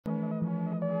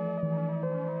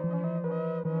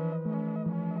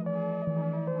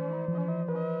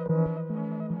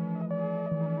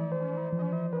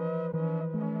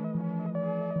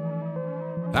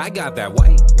I got that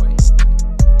white.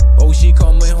 Oh, she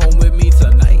coming home with me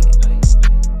tonight.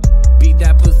 Beat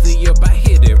that pussy up, I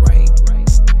hit it right.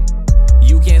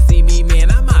 You can't see me, man,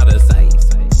 I'm out of sight.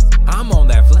 I'm on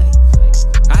that flight.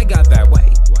 I got that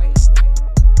white.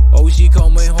 Oh, she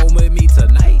coming home with me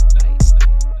tonight.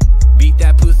 Beat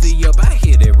that pussy up, I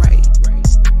hit it right.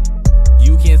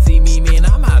 You can't see me, man,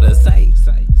 I'm out of sight.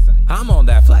 I'm on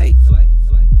that flight.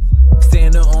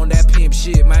 Standing on that pimp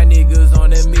shit, my niggas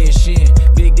on a mission.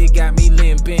 Big dick got me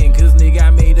limping, cause nigga I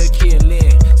made a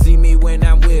killing. See me when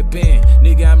I'm whipping,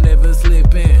 nigga I'm never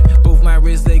slipping. Both my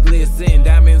wrists they glisten,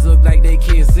 diamonds look like they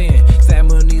kissing. Sad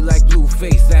money like blue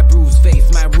face, that bruised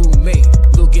face, my roommate.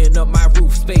 Looking up my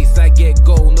roof space, I get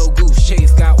gold, no goose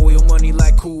chase. Got oil money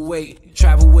like Kuwait,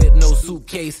 travel with no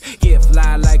suitcase. Get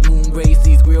fly like moon race,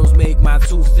 these grills make my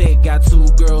toothache. Got two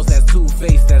girls, that's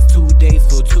two-faced, that's 2 days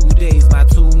for 2 days. My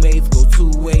two mates go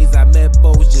 2 ways, I met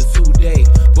both just today.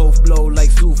 Both blow like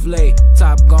souffle,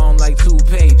 top gone like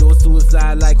toupee. Do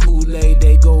suicide like Kool-Aid,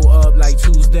 they go up like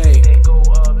Tuesday.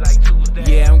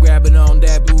 Yeah, I'm grabbing on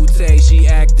that booty, she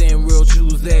acting real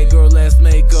Tuesday. Girl, let's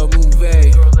make a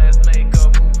movie.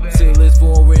 Till it's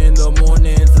 4 in the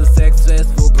morning, to sex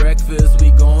fest for breakfast,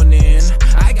 we going in.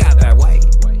 I got that white.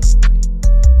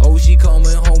 Oh, she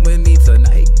coming home with me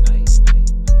tonight.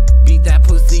 Beat that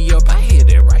pussy up, I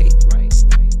hit it right.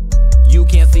 You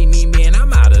can't see me, man,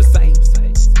 I'm out of sight.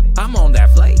 I'm on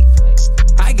that flight.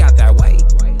 I got that white.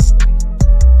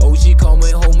 Oh, she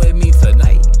coming home with me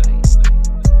tonight.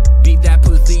 Beat that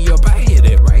pussy up, I hit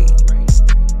it right.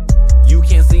 You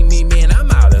can't see me, man,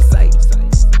 I'm out of sight.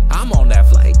 I'm on that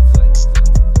flight.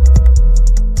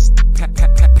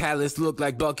 Palace look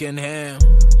like Buckingham.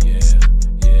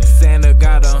 Santa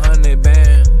got 100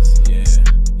 bands.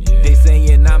 They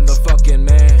saying I'm the fucking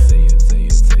man.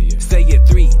 Say it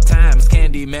 3 times,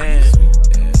 Candyman.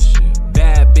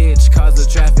 Bad bitch cause a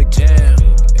traffic jam.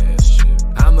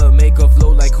 I'ma make her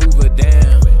flow like Hoover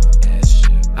Dam.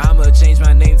 I'ma change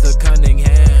my name to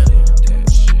Cunningham.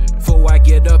 Before I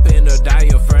get up in a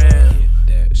diaphragm.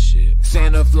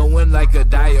 Santa flowing like a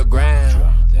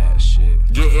diagram.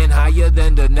 Getting higher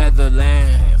than the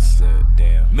Netherlands.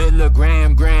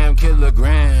 Milligram, gram,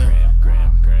 kilogram.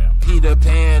 Peter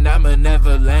Pan, I'm a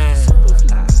Neverland.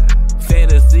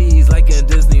 Fantasies like in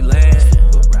Disneyland.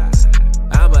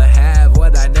 I'ma have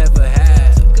what I never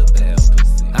had.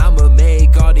 I'ma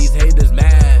make all these haters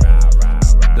mad.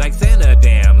 Like Santa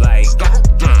damn, like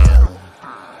goddamn.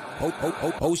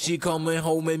 Oh, she coming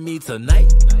home with me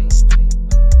tonight.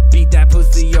 Beat that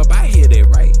pussy up, I hit it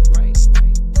right.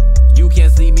 You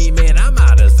can't see me, man, I'm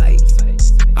out of sight.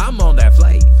 I'm on that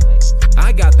flight.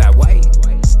 I got that white.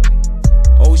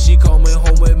 Oh, she coming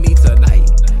home with me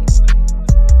tonight.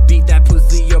 Beat that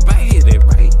pussy up, I hit it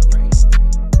right.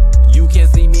 You can't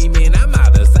see me, man, I'm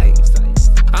out of sight.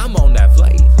 I'm on that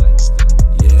flight.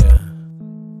 Yeah.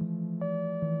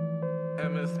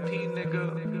 MSP,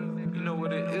 nigga. You know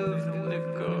what it is,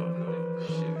 nigga.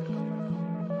 Shit.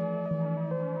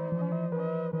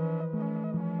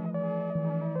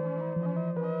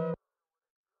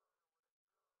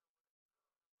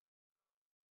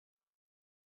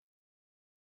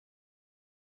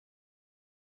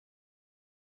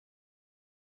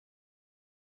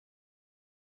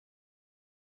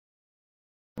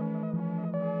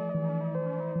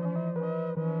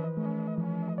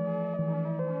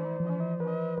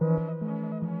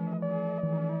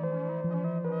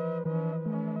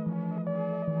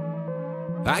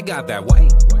 I got that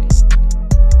white.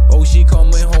 Oh, she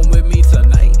coming home with me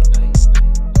tonight.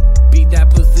 Beat that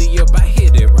pussy up, I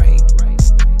hit it right.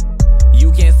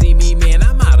 You can't see me, man,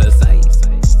 I'm out of sight.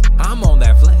 I'm on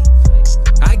that flight.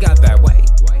 I got that white.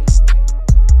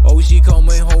 Oh, she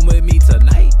coming home with me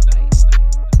tonight.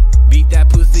 Beat that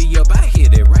pussy up, I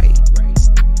hit it right.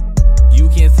 You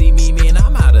can't see me, man,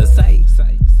 I'm out of sight.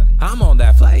 I'm on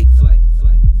that flight.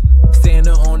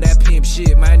 Standing on that pimp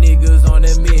shit, my niggas on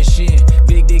a mission.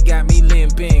 Big dick got me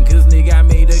limping, cause nigga I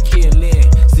made a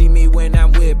killing. See me when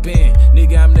I'm whipping,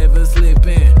 nigga I'm never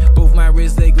slipping. Both my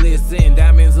wrists they glisten,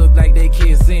 diamonds look like they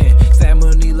kissing. Sad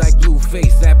money like blue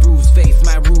face, that bruised face,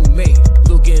 my roommate.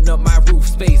 Looking up my roof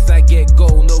space, I get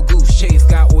gold, no goose chase.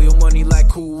 Got oil money like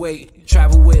Kuwait,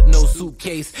 travel with no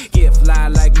suitcase. Get fly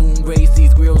like moon race,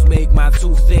 these grills make my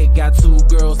toothache. Got 2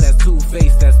 girls, that's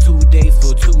two-faced, that's 2 days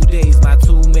for 2 days. My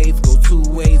two mates go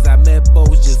 2 ways, I met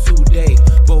both just today.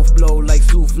 Both blow like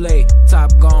souffle,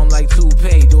 top gone like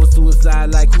toupee. Do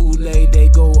suicide like Kool-Aid, they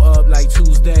go up like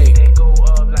Tuesday.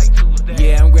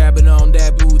 Yeah, I'm grabbing on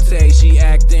that booty, she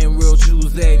acting real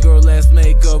Tuesday. Girl, let's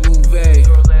make a movie.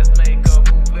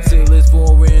 Till it's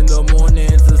 4 in the morning,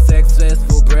 to sex fest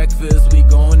for breakfast, we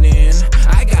going in.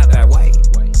 I got that white.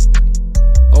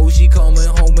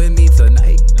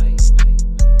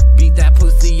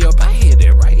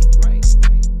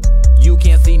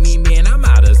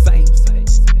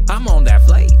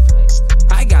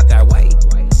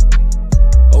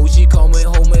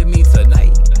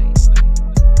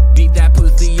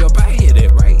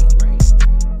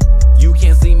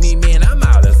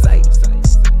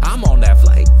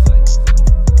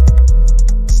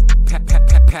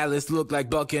 Palace look like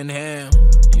Buckingham.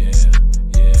 Yeah,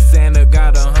 yeah. Santa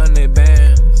got 100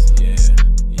 bands. Yeah,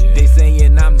 yeah. They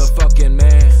saying I'm the fucking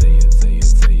man. Say it, say it,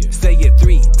 say it. Say it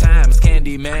 3 times,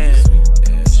 Candyman.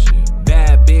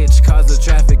 Bad bitch cause a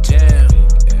traffic jam.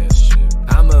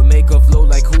 I'ma make her flow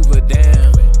like Hoover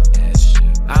Dam.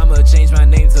 I'ma change my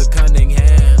name to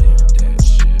Cunningham.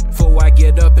 Before I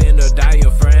get up in a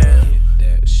diaphragm.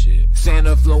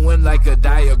 Santa flowing like a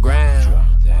diagram.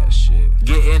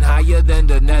 Getting higher than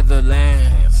the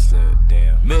Netherlands.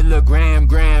 Milligram,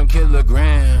 gram,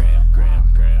 kilogram.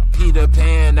 Peter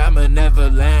Pan, I'm a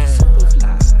Neverland.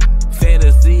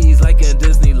 Fantasies like in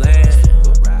Disneyland.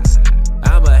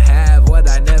 I'ma have what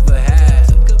I never had.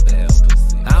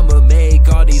 I'ma make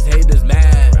all these haters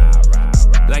mad.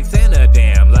 Like Santa,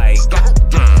 damn, like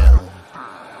goddamn.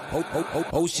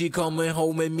 Oh, she coming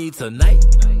home with me tonight.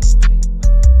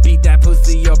 Beat that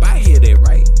pussy up, I hit it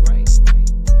right.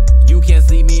 You can't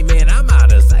see me, man, I'm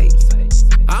out of sight.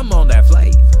 I'm on that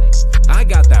flight, I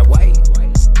got that white.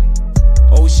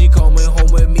 Oh, she coming home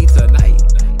with me tonight.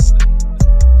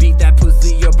 Beat that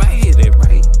pussy up, I hit it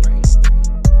right.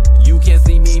 You can't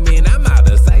see me, man, I'm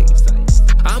out of sight.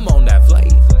 I'm on that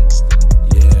flight,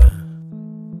 yeah.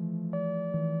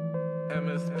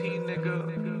 MSP,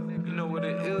 nigga, you know what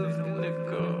it is,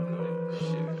 nigga.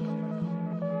 Shit.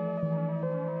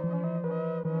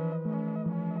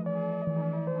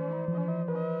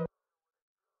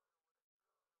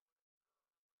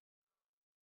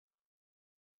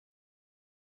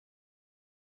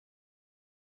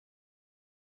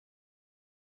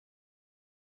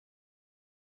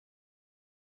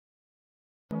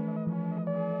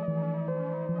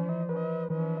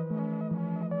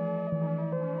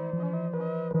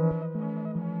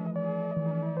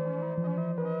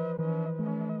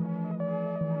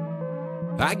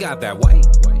 I got that white.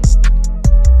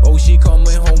 Oh, she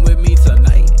coming home with me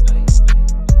tonight.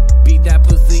 Beat that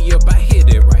pussy up, I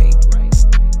hit it right.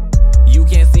 You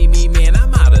can't see me, man,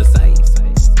 I'm out of sight.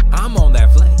 I'm on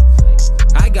that flight,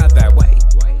 I got that white.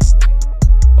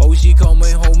 Oh, she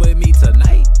coming home with me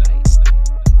tonight.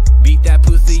 Beat that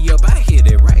pussy up, I hit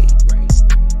it right.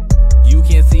 You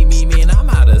can't see me, man, I'm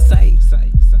out of sight.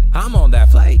 I'm on that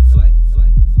flight.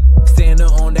 Santa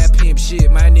on that pimp shit,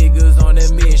 my niggas on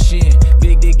a mission.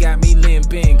 Big dick got me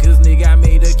limping, cause nigga I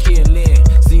made a killing.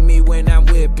 See me when I'm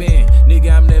whipping,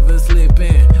 nigga I'm never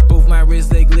slipping. Both my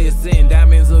wrists they glisten,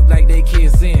 diamonds look like they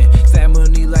kissing. Sad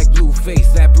money like blue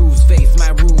face, that bruised face, my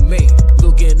roommate.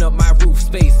 Looking up my roof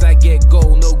space, I get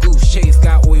gold, no goose chase.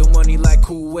 Got oil money like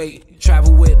Kuwait,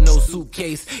 travel with no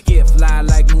suitcase. Get fly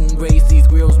like moon race, these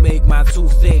grills make my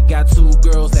toothache. Got 2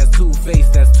 girls, that's 2 face,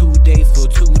 that's 2 days for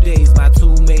 2 days. My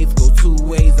 2 mates go 2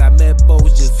 ways, I met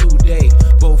both just today.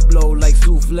 Both blow like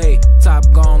souffle,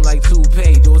 top gone like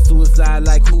toupee. Do suicide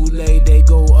like Kool-Aid, they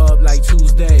go up like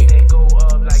Tuesday.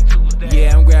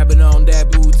 Yeah, I'm grabbing on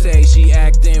that booty, she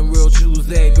acting real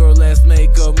Tuesday. Girl, let's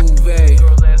make a movie.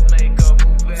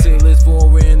 Till it's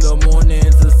 4 in the morning,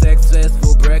 to sex fest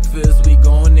for breakfast, we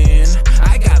going in.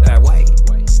 I got that white.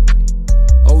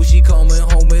 Oh, she coming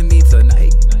home with me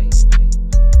tonight.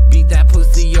 Beat that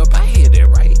pussy up, I hit it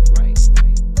right.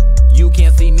 You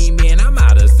can't see me, man, I'm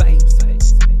out of sight.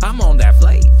 I'm on that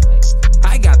flight,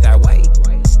 I got that white.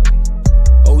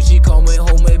 Oh, she coming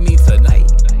home with me tonight.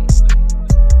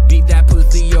 Beat that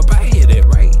pussy up, I hit it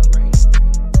right.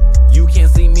 You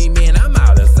can't see me, man, I'm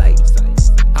out of sight.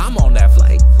 I'm on that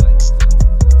flight.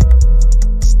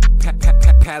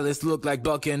 Palace look like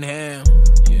Buckingham.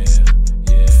 Yeah,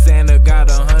 yeah. Santa got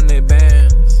 100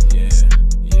 bands. Yeah,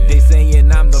 yeah. They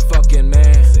saying I'm the fucking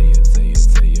man. Say it, say it,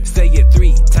 say it. Say it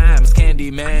 3 times,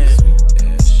 Candyman.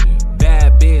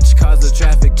 Bad bitch cause a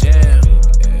traffic jam.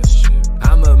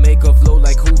 I'ma make her flow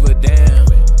like Hoover Dam.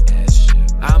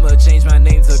 I'ma change my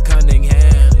name to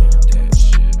Cunningham.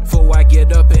 Before I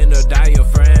get up in a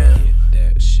diaphragm.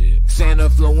 Santa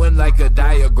flowing like a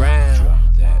diagram.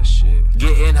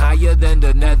 Getting higher than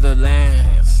the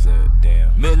Netherlands.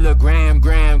 Milligram,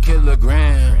 gram,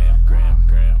 kilogram.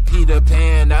 Peter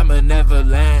Pan, I'm a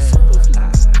Neverland.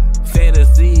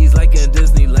 Fantasies like in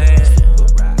Disneyland.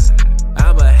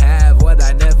 I'ma have what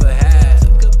I never had.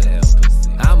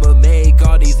 I'ma make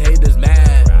all these haters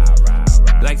mad.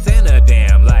 Like Santa,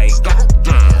 damn, like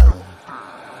goddamn.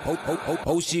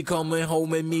 Oh, she coming home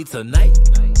with me tonight.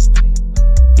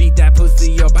 Beat that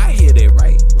pussy up, I hit it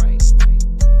right.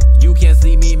 You can't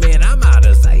see me, man, I'm out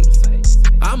of sight.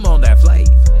 I'm on that flight,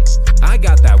 I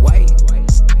got that white.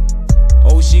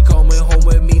 Oh, she coming home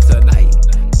with me tonight.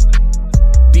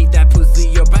 Beat that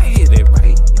pussy up, I hit it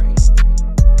right.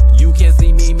 You can't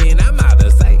see me, man, I'm out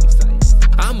of sight.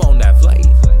 I'm on that flight,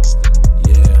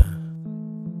 yeah.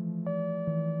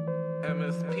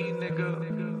 MSP.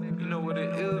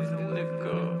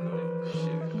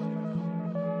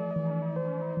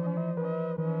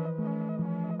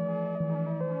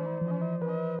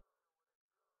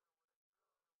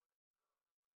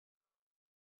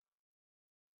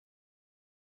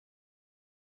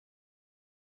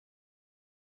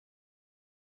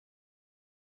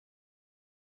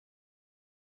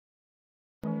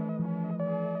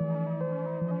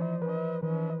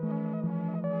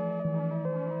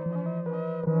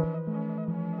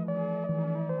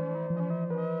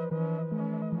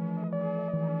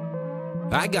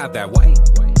 I got that white.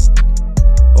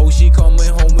 Oh, she coming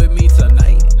home with me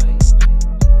tonight.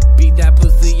 Beat that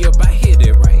pussy up, I hit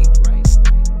it right.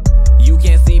 You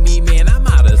can't see me, man, I'm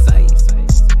out of sight.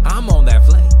 I'm on that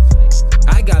flight.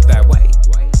 I got that white.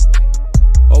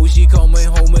 Oh, she coming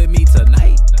home with me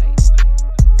tonight.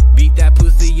 Beat that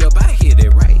pussy up, I hit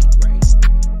it right.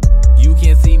 You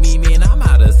can't see me, man, I'm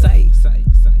out of sight.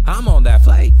 I'm on that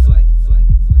flight.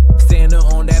 Standing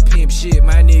on that pimp shit,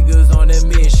 my niggas on a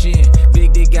mission.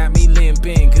 Big dick got me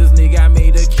limping, cause nigga I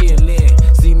made a killing.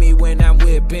 See me when I'm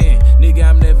whipping, nigga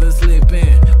I'm never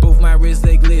slipping. Both my wrists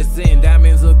they glisten,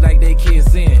 diamonds look like they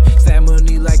kissing. Sad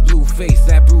money like blue face,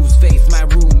 that bruised face, my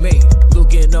roommate.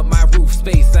 Looking up my roof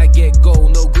space, I get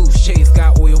gold, no goose chase.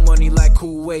 Got oil money like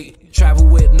Kuwait, travel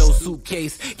with no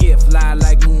suitcase. Get fly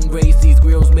like moon race, these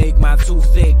grills make my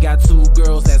toothache. Got two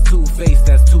girls, that's two-faced,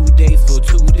 that's 2 days for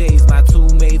 2 days. My two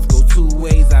mates go 2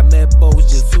 ways, I met both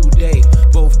just today.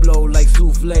 Both blow like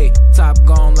souffle, top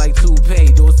gone like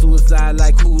toupee. Do suicide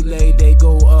like Kool-Aid, they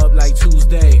go up like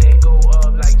Tuesday.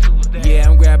 Yeah,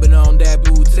 I'm grabbing on that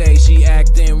booty, she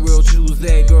acting real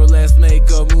Tuesday. Girl, let's make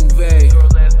a movie.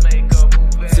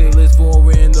 Till it's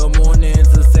 4 in the morning,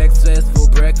 to sex fest for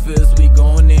breakfast, we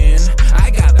going in.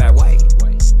 I got that white.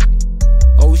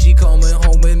 Oh, she coming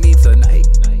home with me tonight.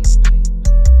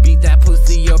 Beat that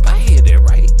pussy up, I hit it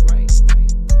right.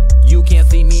 You can't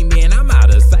see me, man, I'm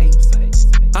out of sight.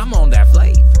 I'm on that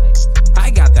flight. I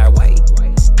got that white.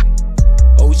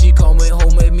 Oh, she coming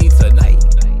home with me tonight.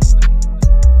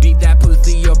 Beat that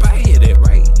pussy up, I hit it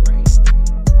right.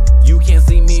 You can't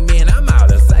see me, man, I'm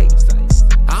out of sight.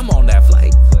 I'm on that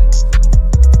flight.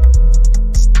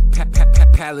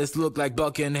 Palace look like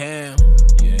Buckingham.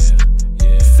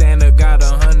 Santa got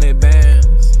 100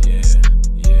 bands.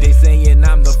 They saying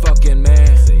I'm the fucking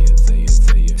man.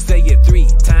 Say it 3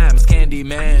 times,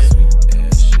 Candyman.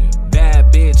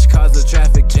 Bad bitch cause a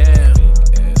traffic jam.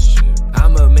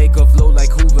 I'ma make her flow like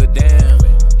Hoover Dam.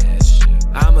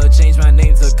 I'ma change my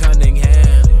name to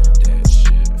Cunningham.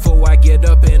 Before I get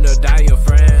up in a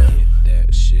diaphragm.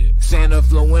 Santa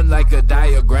flowing like a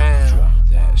diagram.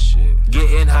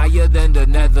 Getting higher than the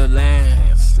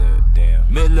Netherlands.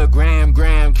 Milligram,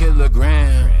 gram,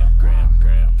 kilogram.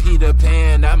 Peter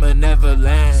Pan, I'm a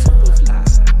Neverland.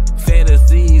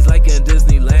 Fantasies like in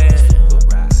Disneyland.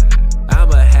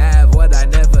 I'ma have what I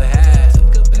never had.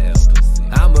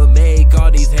 I'ma make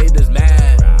all these haters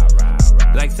mad.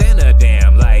 Like Santa,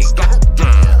 damn, like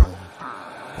goddamn.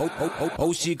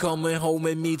 Oh, she coming home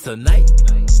with me tonight.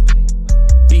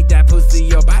 Beat that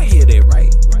pussy up, I hit it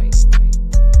right.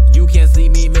 You can't see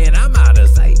me, man, I'm out of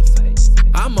sight.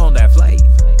 I'm on that flight.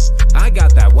 I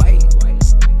got that white.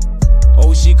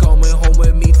 Oh, she coming home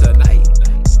with me tonight.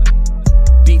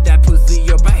 Beat that pussy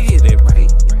up, I hit it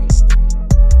right.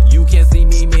 You can't see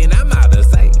me, man, I'm out of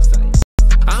sight.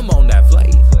 I'm on that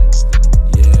flight.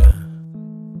 Yeah.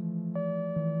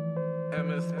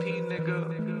 MSP,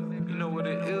 nigga. You know what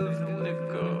it is,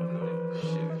 nigga.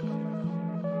 Shit.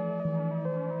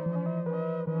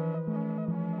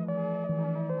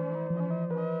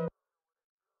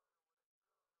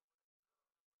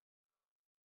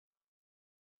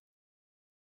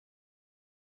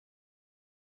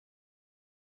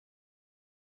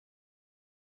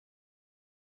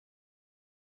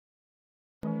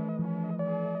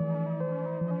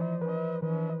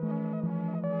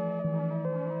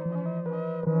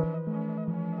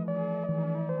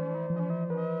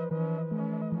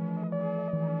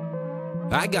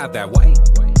 I got that white.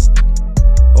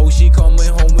 Oh, she coming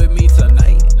home with me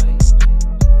tonight.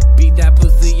 Beat that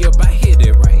pussy up, I hit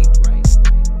it right.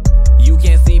 You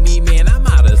can't see me, man, I'm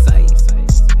out of sight.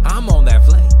 I'm on that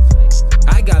flight.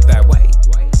 I got that white.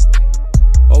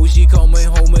 Oh, she coming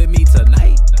home with me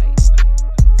tonight.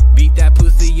 Beat that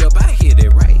pussy up, I hit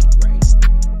it right.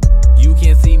 You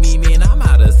can't see me, man, I'm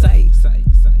out of sight.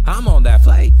 I'm on that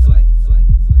flight.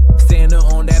 Standing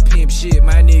on that pimp shit,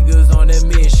 my niggas on a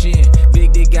mission.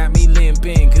 Big dick got me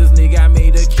limping, cause nigga I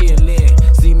made a killing.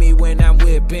 See me when I'm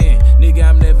whipping, nigga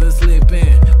I'm never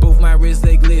slipping. Both my wrists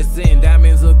they glisten,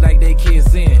 diamonds look like they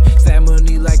kissing. Sad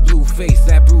money like blue face,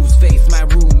 that bruised face, my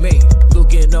roommate.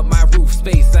 Looking up my roof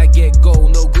space, I get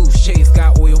gold, no goose chase.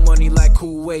 Got oil money like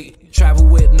Kuwait, travel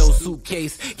with no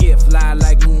suitcase. Get fly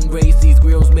like moon race, these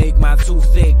grills make my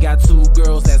toothache. Got 2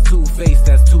 girls, that's two-faced,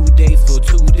 that's 2 days for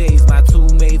 2 days. My two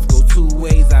mates go 2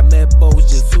 ways, I met both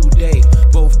just today.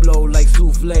 Both blow like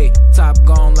souffle, top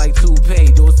gone like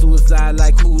toupee. Do suicide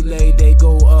like Kool-Aid, they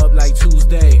go up like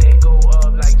Tuesday.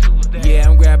 Yeah,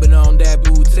 I'm grabbing on that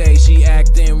booty, she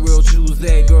acting real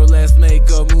Tuesday. Girl, let's make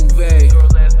a movie.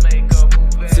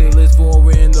 Till it's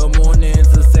 4 in the morning,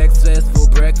 to sex fest for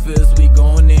breakfast, we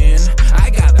going in. I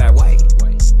got that white.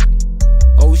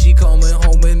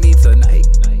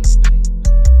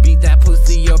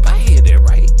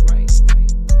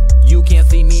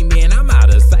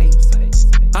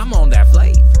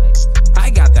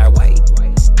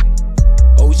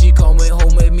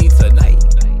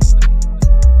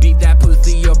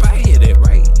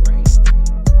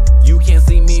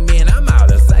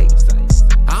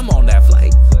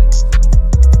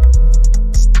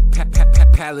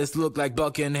 look like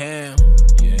Buckingham.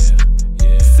 Yeah,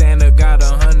 yeah. Santa got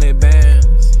 100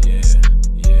 bands. Yeah,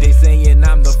 yeah. They saying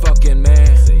I'm the fucking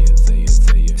man. Say it, say it,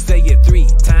 say it. Say it 3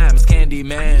 times,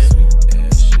 Candyman.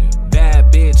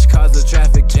 Bad bitch cause a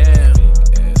traffic jam.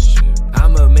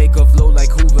 I'ma make her flow like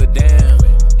Hoover Dam.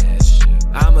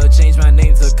 I'ma change my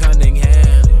name to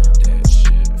Cunningham.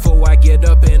 Before I get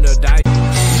up in the diet.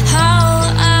 How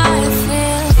I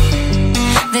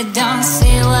feel, they don't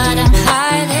see what I'm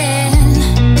hiding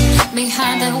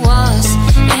behind the walls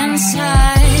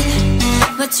inside.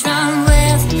 What's wrong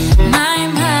with my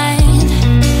mind?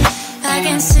 I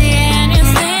can see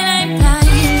anything I like.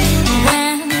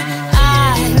 When I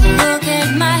look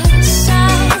at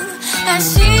myself, I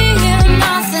see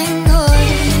nothing good.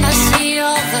 I see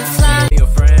all the flaws. Your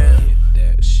friend,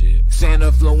 that shit.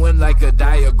 Santa flowing like a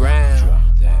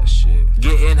diagram. That shit.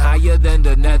 Getting higher than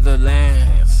the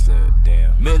Netherlands.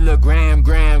 Milligram,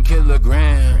 gram,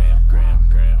 kilogram.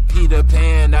 Peter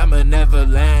Pan, I'm a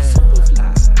Neverland.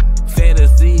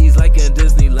 Fantasies like in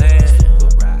Disneyland.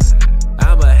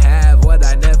 I'ma have what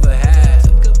I never had.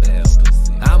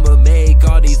 I'ma make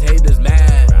all these haters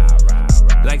mad.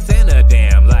 Like Santa,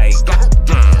 damn, like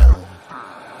goddamn.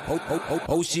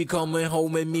 Oh, she coming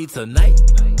home with me tonight.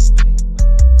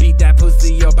 Beat that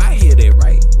pussy up, I hit it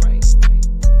right.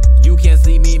 You can't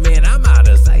see me, man, I'm out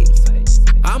of sight.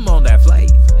 I'm on that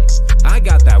flight, I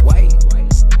got that white.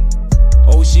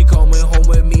 Oh, she coming home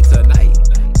with me tonight.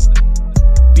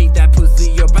 Beat that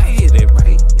pussy up, I hit it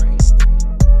right.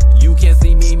 You can't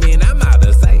see me, man, I'm out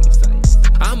of sight.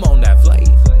 I'm on that flight,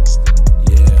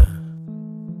 yeah.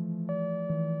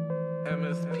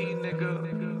 MSP,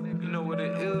 nigga, you know what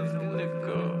it is,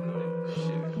 nigga.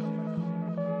 Shit.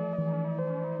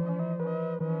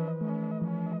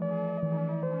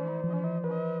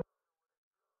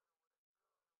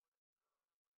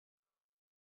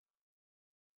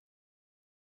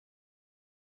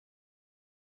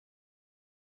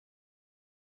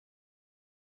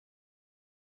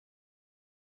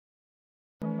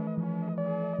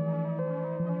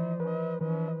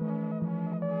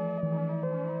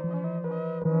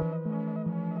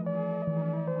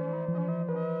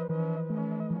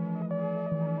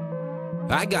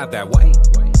 I got that white.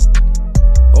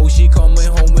 Oh, she coming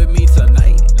home with me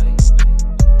tonight.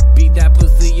 Beat that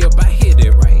pussy up, I hit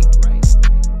it right.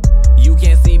 You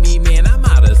can't see me, man, I'm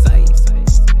out of sight.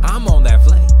 I'm on that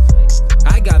flight,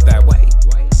 I got that white.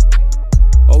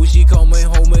 Oh, she coming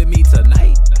home with me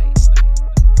tonight.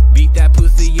 Beat that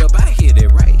pussy up, I hit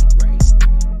it right.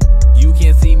 You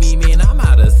can't see me, man, I'm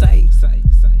out of sight.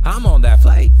 I'm on that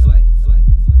flight.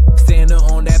 Santa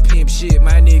on that pimp shit,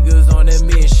 my niggas on a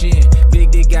mission.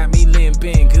 Big dick got me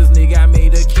limping, cause nigga I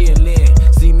made a killing.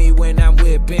 See me when I'm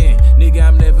whipping, nigga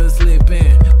I'm never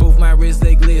slipping. Both my wrists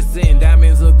they glisten,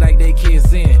 diamonds look like they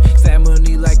kissing. Sad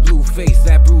money like blue face,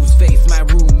 that bruised face, my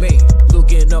roommate.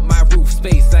 Looking up my roof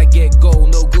space, I get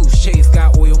gold, no goose chase.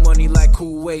 Got oil money like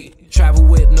Kuwait, travel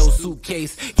with no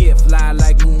suitcase. Get fly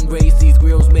like moon race, these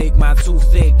grills make my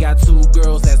toothache. Got 2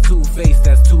 girls, that's 2 face,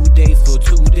 that's 2 days for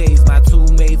 2 days. My 2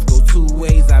 mates go 2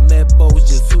 ways, I met both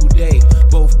just today.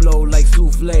 Both blow like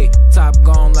souffle, top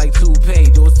gone like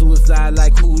toupee. Do suicide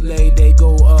like Kool-Aid, they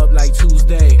go up like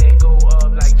Tuesday.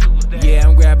 Yeah,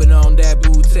 I'm grabbing on that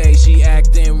booty, she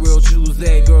acting real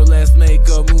Tuesday. Girl, let's make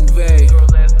a movie.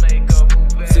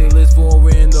 Till it's 4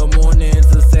 in the morning,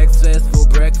 to sex fest for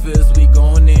breakfast, we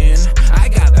going in. I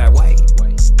got that white.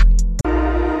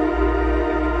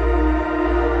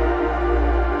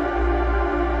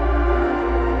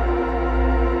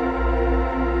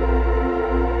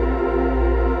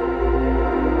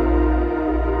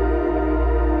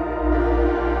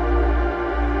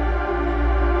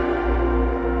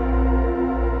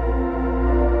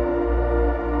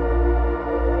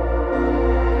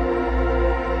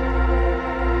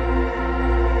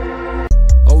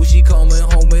 She coming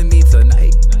home with me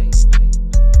tonight.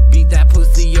 Beat that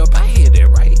pussy up, I hit it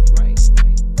right.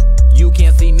 You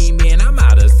can't see me, man, I'm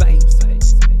out of sight.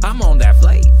 I'm on that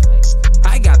flight,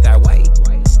 I got that white.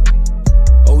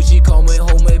 Oh, she coming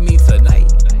home with me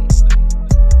tonight.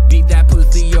 Beat that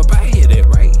pussy up, I hit it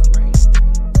right.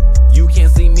 You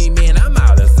can't see me, man, I'm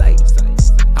out of sight.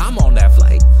 I'm on that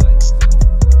flight.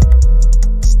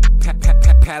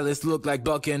 Palace look like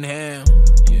Buckingham.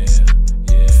 Yeah.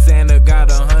 Santa got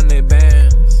 100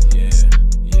 bands.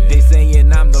 They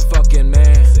saying I'm the fucking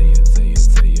man.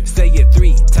 Say it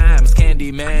 3 times,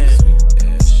 Candyman.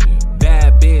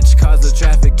 Bad bitch cause a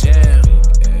traffic jam.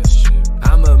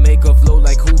 I'ma make her flow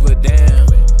like Hoover Dam.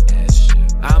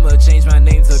 I'ma change my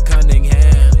name to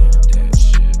Cunningham.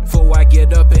 Before I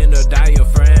get up in a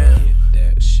diaphragm.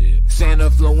 Santa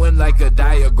flowing like a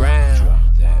diagram.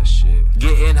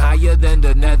 Get getting higher than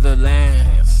the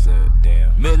Netherlands.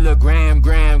 Milligram,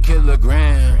 gram,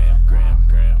 kilogram.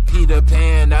 Peter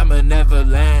Pan, I'm a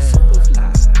Neverland.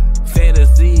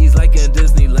 Fantasies like in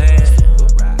Disneyland.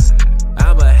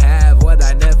 I'ma have what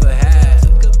I never had.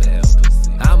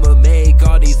 I'ma make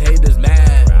all these haters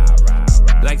mad.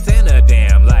 Like Santa,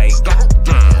 damn, like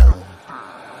goddamn.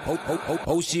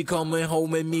 Oh, she coming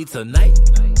home with me tonight.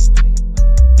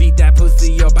 Beat that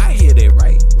pussy up, I hit it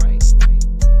right.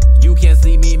 You can't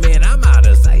see me, man, I'm out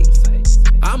of sight.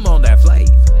 I'm on that flight,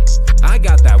 I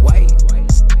got that white.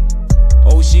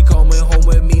 Oh, she coming home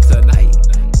with me tonight.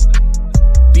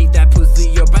 Beat that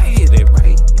pussy up, I hit it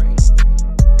right.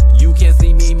 You can't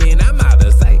see me, man, I'm out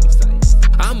of sight.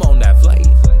 I'm on that flight,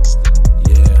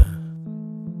 yeah.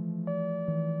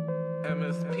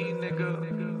 MSP,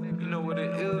 nigga, you know what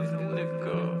it is,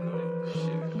 nigga.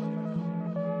 Shit.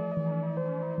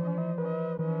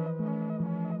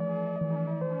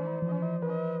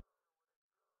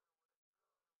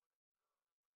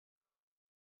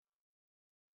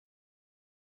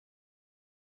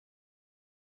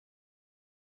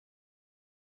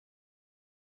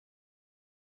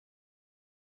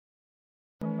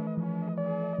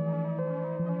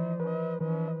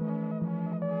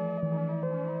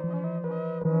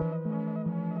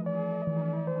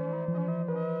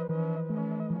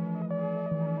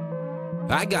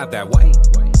 I got that white.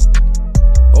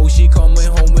 Oh, she coming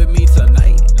home with me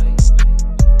tonight.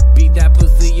 Beat that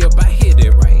pussy up, I hit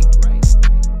it right.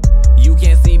 You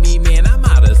can't see me, man, I'm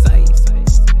out of sight.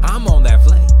 I'm on that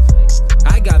flight,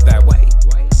 I got that white.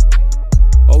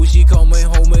 Oh, she coming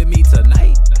home with me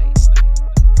tonight.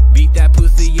 Beat that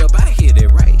pussy up, I hit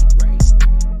it right.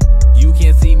 You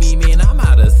can't see me, man, I'm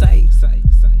out of sight.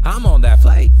 I'm on that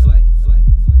flight.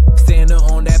 Standing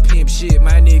on that pimp shit,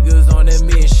 my niggas on a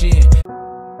mission.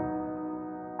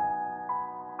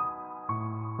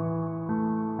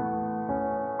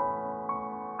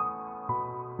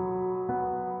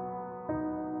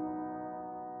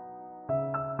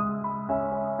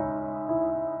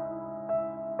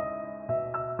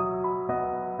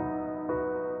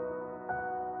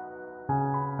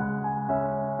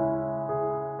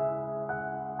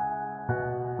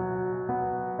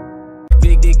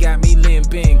 Big dick got me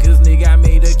limping, cause nigga I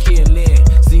made a killing.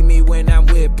 See me when I'm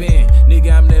whipping,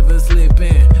 nigga I'm never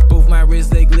slipping. Both my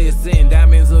wrists they glisten,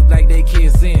 diamonds look like they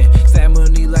kissing. Sad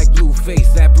money like blue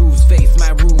face, that bruised face, my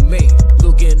roommate.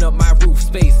 Looking up my roof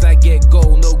space, I get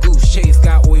gold, no goose chase.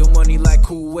 Got oil money like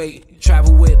Kuwait,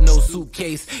 travel with no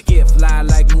suitcase. Get fly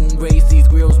like moon race, these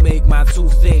grills make my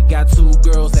toothache. Got two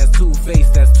girls, that's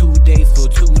two-faced, that's 2 days for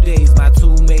 2 days. My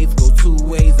two mates go 2